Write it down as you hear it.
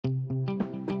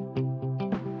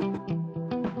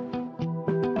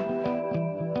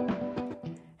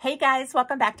Hey guys,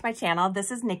 welcome back to my channel. This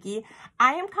is Nikki.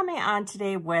 I am coming on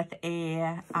today with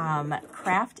a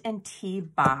craft and tea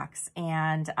box,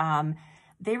 and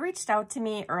they reached out to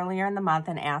me earlier in the month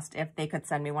and asked if they could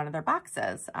send me one of their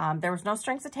boxes. There was no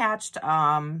strings attached,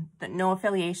 no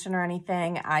affiliation or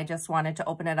anything. I just wanted to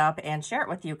open it up and share it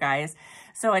with you guys.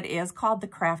 So it is called the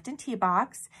Craft and Tea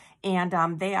Box,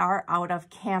 and they are out of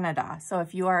Canada. So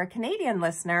if you are a Canadian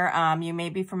listener, you may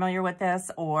be familiar with this,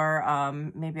 or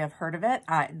maybe have heard of it.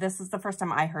 This is the first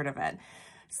time I heard of it.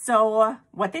 So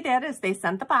what they did is they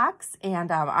sent the box,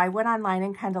 and I went online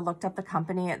and kind of looked up the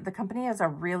company. The company is a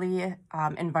really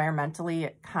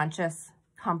environmentally conscious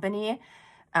company.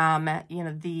 You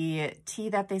know, the tea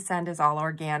that they send is all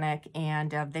organic,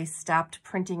 and they stopped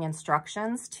printing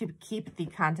instructions to keep the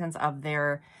contents of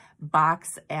their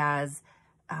box as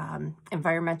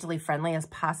environmentally friendly as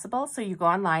possible. So you go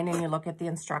online and you look at the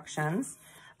instructions,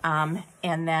 and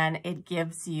then it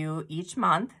gives you each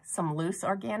month some loose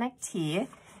organic tea.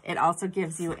 It also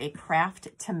gives you a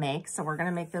craft to make. So we're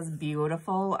gonna make this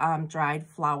beautiful dried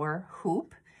flower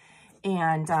hoop.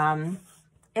 And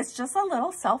it's just a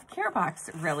little self-care box,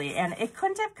 really. And it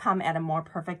couldn't have come at a more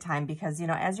perfect time because, you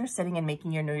know, as you're sitting and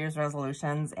making your New Year's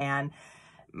resolutions, and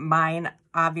mine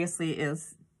obviously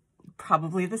is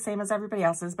probably the same as everybody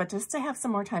else's, but just to have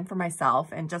some more time for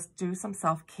myself and just do some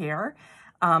self-care,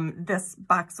 this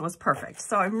box was perfect.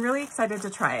 So I'm really excited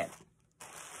to try it.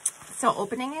 So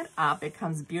opening it up, it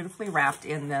comes beautifully wrapped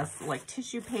in this like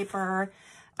tissue paper.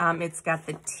 It's got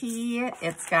the tea,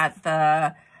 it's got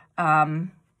the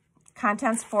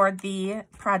contents for the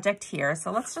project here. So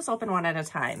let's just open one at a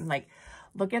time. Like,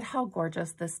 look at how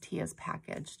gorgeous this tea is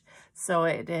packaged. So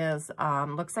it is,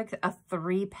 looks like a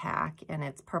 3-pack, and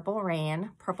it's Purple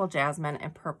Rain, Purple Jasmine,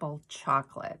 and Purple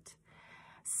Chocolate.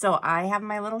 So I have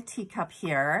my little teacup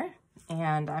here,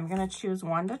 and I'm gonna choose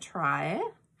one to try.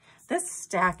 This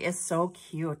stack is so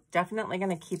cute. Definitely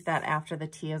gonna keep that after the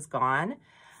tea is gone.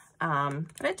 But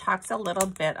it talks a little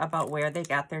bit about where they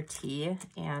got their tea,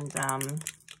 and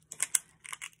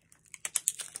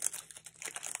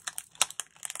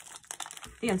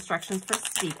the instructions for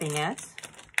steeping it.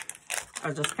 I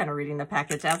was just kind of reading the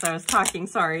package as I was talking,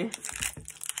 sorry.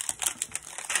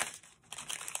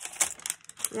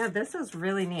 Yeah, this is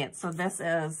really neat. So this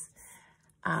is,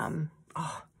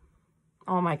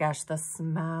 oh my gosh, the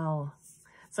smell.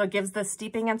 So it gives the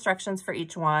steeping instructions for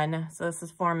each one. So this is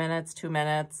 4 minutes, 2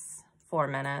 minutes, 4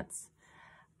 minutes.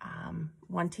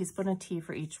 1 teaspoon of tea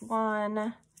for each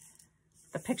one.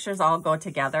 The pictures all go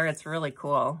together. It's really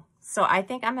cool. So I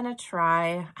think I'm gonna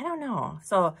try, I don't know.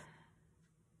 So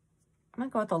I'm gonna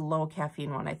go with the low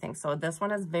caffeine one, I think. So this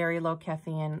one is very low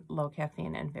caffeine,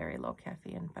 and very low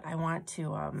caffeine. But I want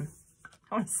to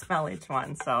smell each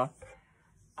one. So,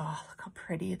 oh, look how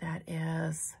pretty that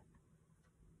is.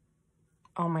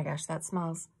 Oh my gosh, that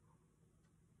smells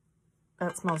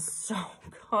so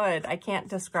good. I can't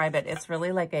describe it. It's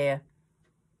really like a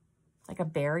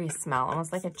berry smell,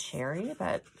 almost like a cherry,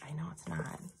 but I know it's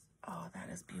not. Oh, that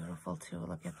is beautiful too.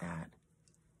 Look at that.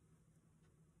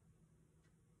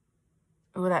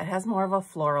 Oh, that has more of a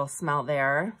floral smell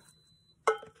there.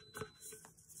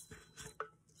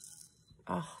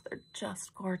 Oh, they're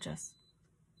just gorgeous.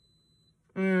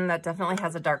 That definitely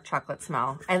has a dark chocolate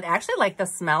smell. I actually like the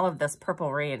smell of this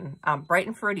Purple Rain, bright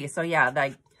and fruity. So yeah,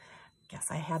 I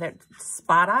guess I had it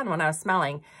spot on when I was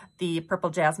smelling. The Purple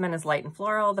Jasmine is light and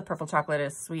floral. The Purple Chocolate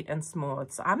is sweet and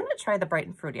smooth. So I'm gonna try the bright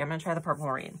and fruity. I'm gonna try the Purple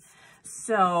Rain.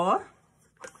 So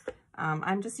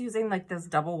I'm just using like this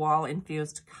double wall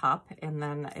infused cup, and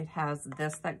then it has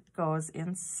this that goes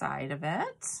inside of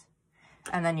it.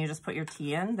 And then you just put your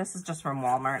tea in. This is just from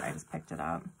Walmart. I just picked it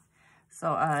up.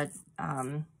 So a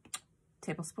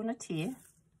tablespoon of tea.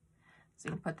 So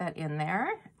you can put that in there.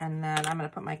 And then I'm gonna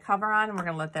put my cover on, and we're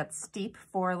gonna let that steep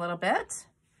for a little bit.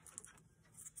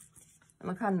 And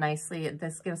look how nicely,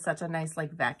 this gives such a nice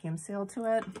like vacuum seal to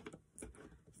it.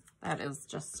 That is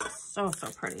just so,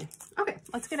 so pretty. Okay,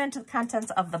 let's get into the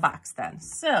contents of the box then.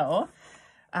 So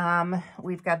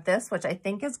we've got this, which I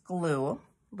think is glue.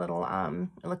 Little,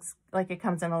 it looks like it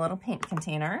comes in a little paint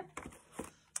container.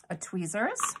 A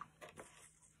tweezers.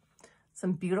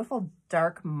 Some beautiful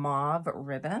dark mauve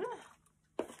ribbon.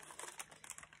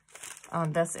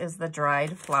 This is the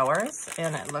dried flowers,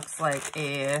 and it looks like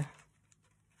a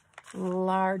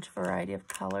large variety of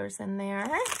colors in there.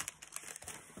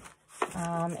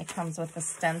 It comes with a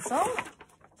stencil,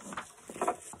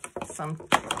 some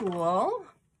tulle,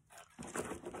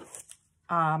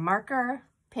 marker,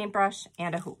 paintbrush,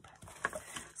 and a hoop.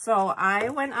 So I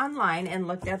went online and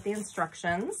looked at the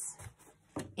instructions,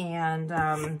 and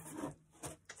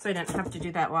so I didn't have to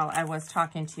do that while I was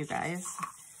talking to you guys.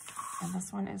 And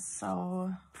this one is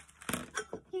so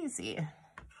easy.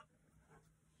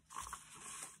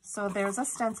 So there's a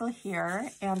stencil here,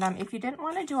 and if you didn't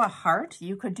want to do a heart,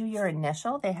 you could do your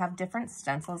initial. They have different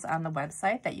stencils on the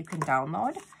website that you can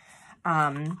download.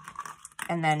 And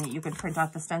then you can print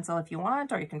out the stencil if you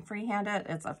want, or you can freehand it.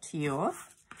 It's up to you.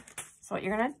 So what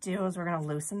you're going to do is we're going to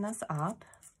loosen this up.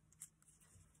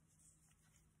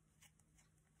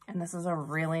 And this is a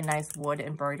really nice wood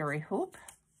embroidery hoop.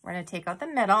 We're going to take out the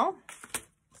middle.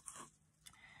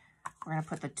 We're going to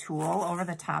put the tulle over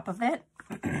the top of it.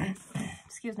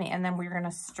 Excuse me. And then we're going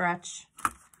to stretch,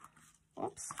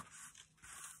 oops.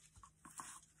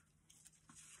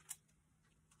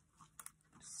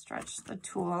 Stretch the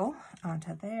tulle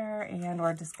onto there, and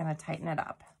we're just going to tighten it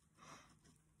up.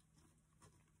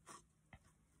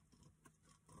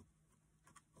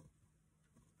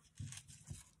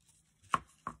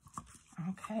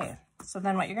 Okay, so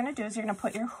then what you're going to do is you're going to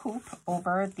put your hoop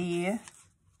over the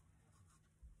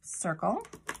circle,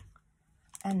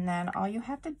 and then all you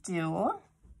have to do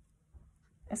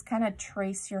is kind of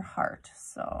trace your heart.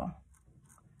 So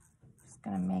just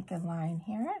going to make a line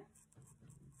here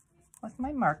with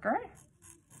my marker.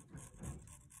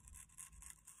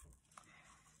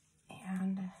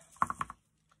 And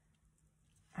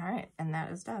all right, and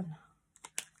that is done.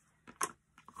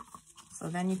 So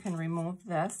then you can remove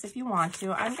this if you want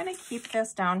to. I'm gonna keep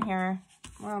this down here.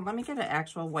 Well, let me get an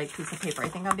actual white piece of paper. I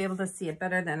think I'll be able to see it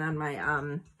better than on my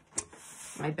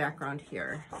my background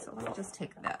here. So let me just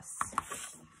take this.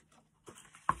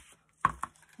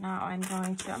 Now I'm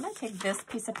gonna take this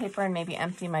piece of paper and maybe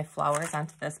empty my flowers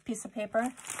onto this piece of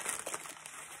paper.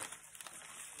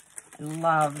 I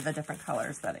love the different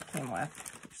colors that it came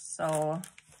with. They're so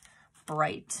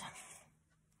bright.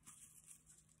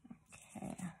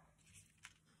 Okay.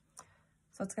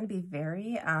 So it's gonna be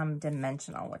very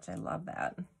dimensional, which I love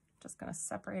that. Just gonna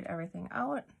separate everything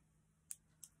out.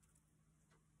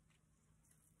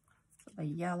 So the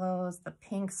yellows, the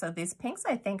pinks. So these pinks,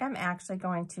 I think I'm actually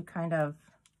going to kind of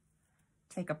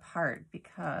take apart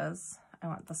because I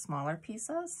want the smaller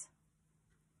pieces.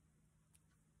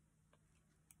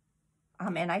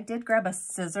 And I did grab a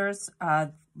scissors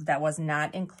that was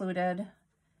not included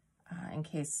in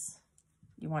case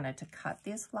you wanted to cut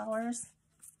these flowers.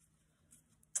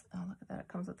 Oh, look at that, it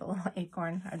comes with a little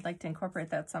acorn. I'd like to incorporate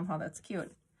that somehow, that's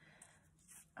cute.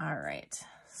 All right,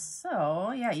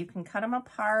 so yeah, you can cut them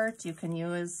apart. You can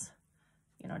use,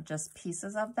 you know, just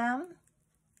pieces of them.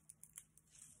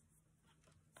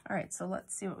 All right, so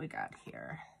let's see what we got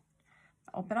here.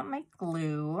 Open up my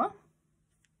glue.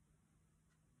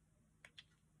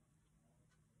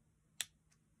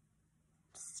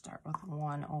 Start with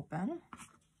one open.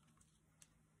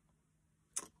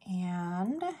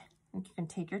 And you can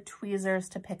take your tweezers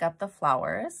to pick up the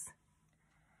flowers.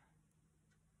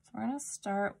 So we're gonna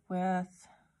start with,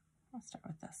 I'll start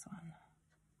with this one.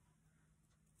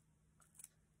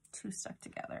 Two stuck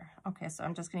together. Okay, so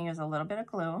I'm just gonna use a little bit of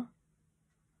glue.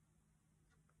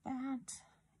 That,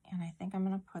 and I think I'm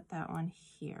gonna put that one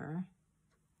here.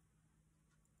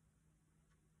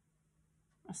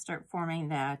 I'll start forming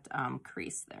that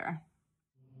crease there.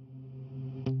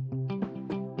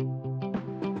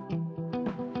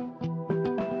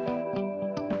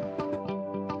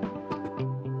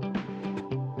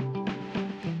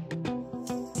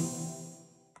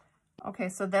 Okay,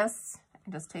 so this,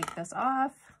 I just take this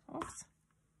off. Oops.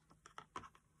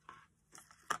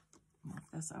 Move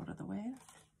this out of the way.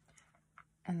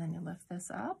 And then you lift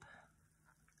this up.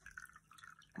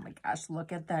 Oh my gosh,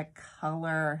 look at that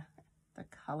color. The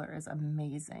color is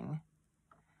amazing.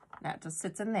 That just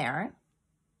sits in there.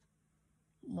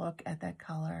 Look at that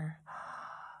color.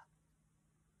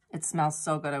 It smells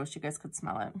so good. I wish you guys could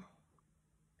smell it.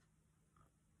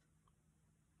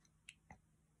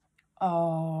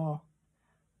 Oh,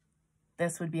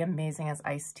 this would be amazing as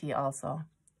iced tea also.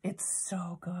 It's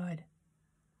so good.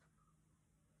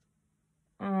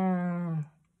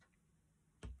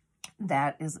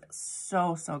 That is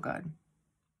so, so good.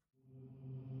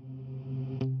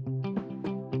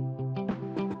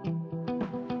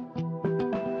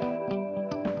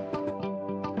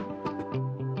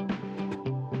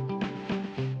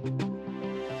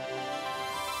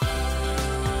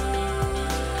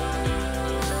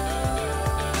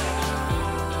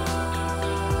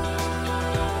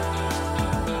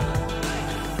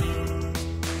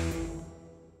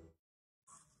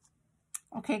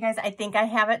 Okay guys, I think I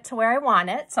have it to where I want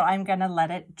it, so I'm gonna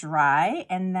let it dry,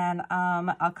 and then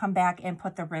I'll come back and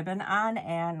put the ribbon on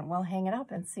and we'll hang it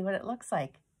up and see what it looks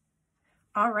like.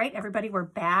 All right, everybody, we're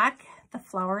back. The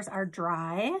flowers are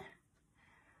dry.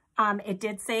 It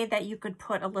did say that you could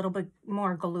put a little bit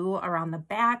more glue around the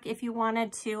back if you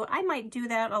wanted to. I might do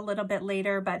that a little bit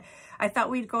later, but I thought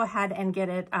we'd go ahead and get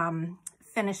it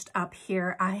finished up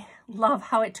here. I love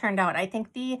how it turned out. I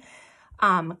think the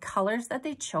colors that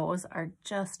they chose are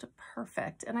just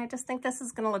perfect. And I just think this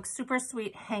is going to look super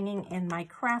sweet hanging in my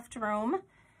craft room.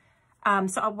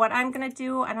 So what I'm going to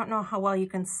do, I don't know how well you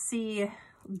can see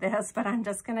this, but I'm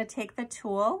just going to take the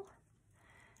tool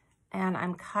and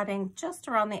I'm cutting just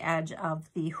around the edge of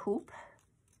the hoop.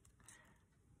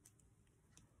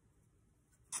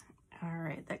 All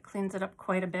right, that cleans it up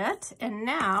quite a bit. And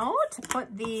now to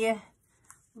put the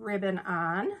ribbon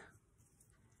on,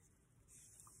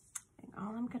 and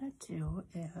all I'm gonna do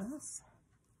is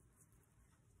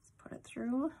put it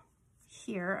through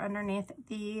here underneath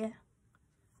the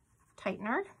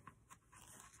tightener.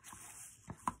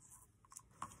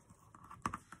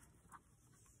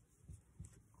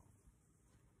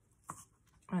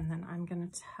 And then I'm gonna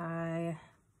tie,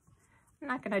 I'm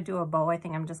not gonna do a bow, I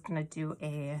think I'm just gonna do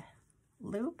a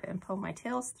loop and pull my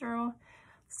tails through.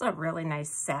 It's a really nice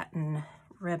satin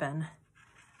ribbon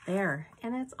there,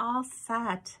 and it's all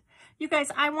set. You guys,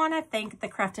 I wanna thank the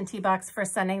Craft and Tea Box for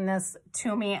sending this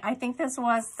to me. I think this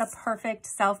was the perfect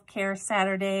self-care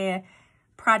Saturday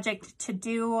project to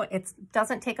do. It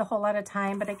doesn't take a whole lot of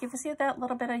time, but it gives you that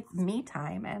little bit of me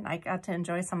time, and I got to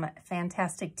enjoy some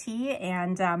fantastic tea.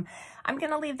 And I'm going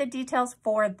to leave the details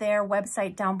for their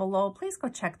website down below. Please go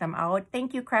check them out.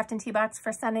 Thank you, Craft and Tea Box,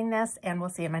 for sending this, and we'll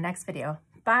see you in my next video.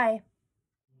 Bye.